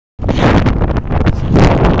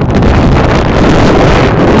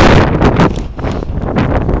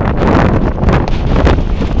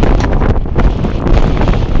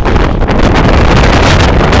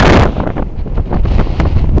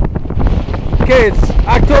Okay, it's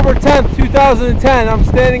October 10th, 2010. I'm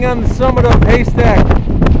standing on the summit of Haystack,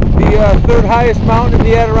 the third highest mountain in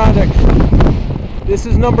the Adirondacks. This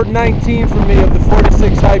is number 19 for me of the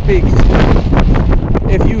 46 high peaks.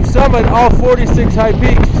 If you summit all 46 high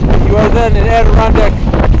peaks, you are then an Adirondack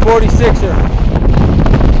 46er.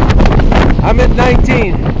 I'm at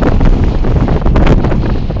 19.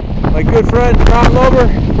 My good friend Ron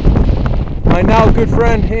Lober, my now good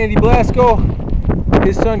friend Andy Blasco,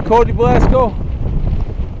 his son Cody Blasco,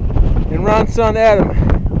 and Ron's son Adam.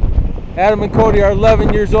 Adam and Cody are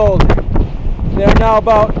 11 years old. They are now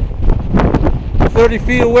about 30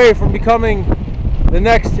 feet away from becoming the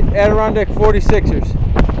next Adirondack 46ers.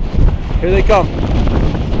 Here they come.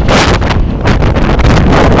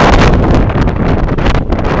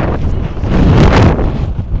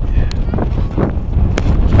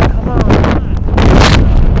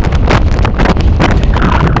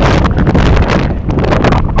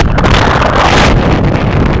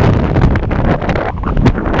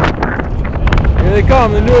 Here they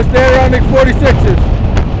come, the newest Adirondack 46ers.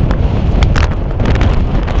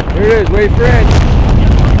 Here it is, wait for Andy.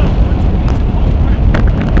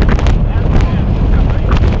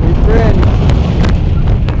 Wait for Andy.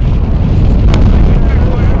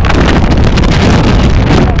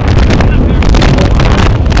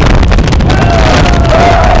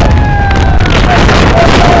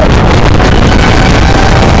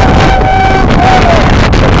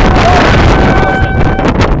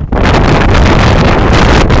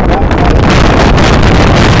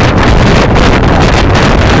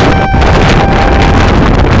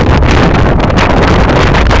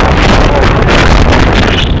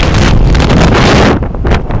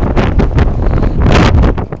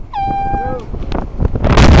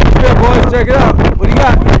 Check it out. What do you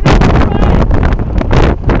got?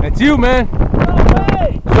 That's you, man. No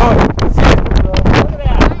way. Show it. Let's see it. Look at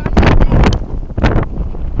that.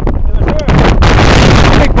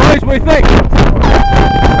 Think, boys, what do you think?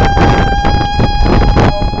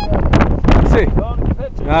 Let's see.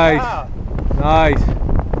 Nice. Nice.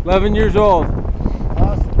 11 years old.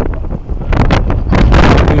 Awesome.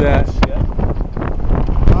 Do that.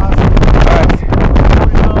 Awesome. Alright.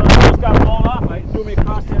 Got blown off. I threw me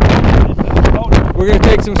across there. We're going to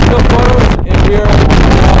take some still photos and we are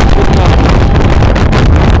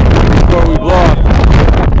before we blow off.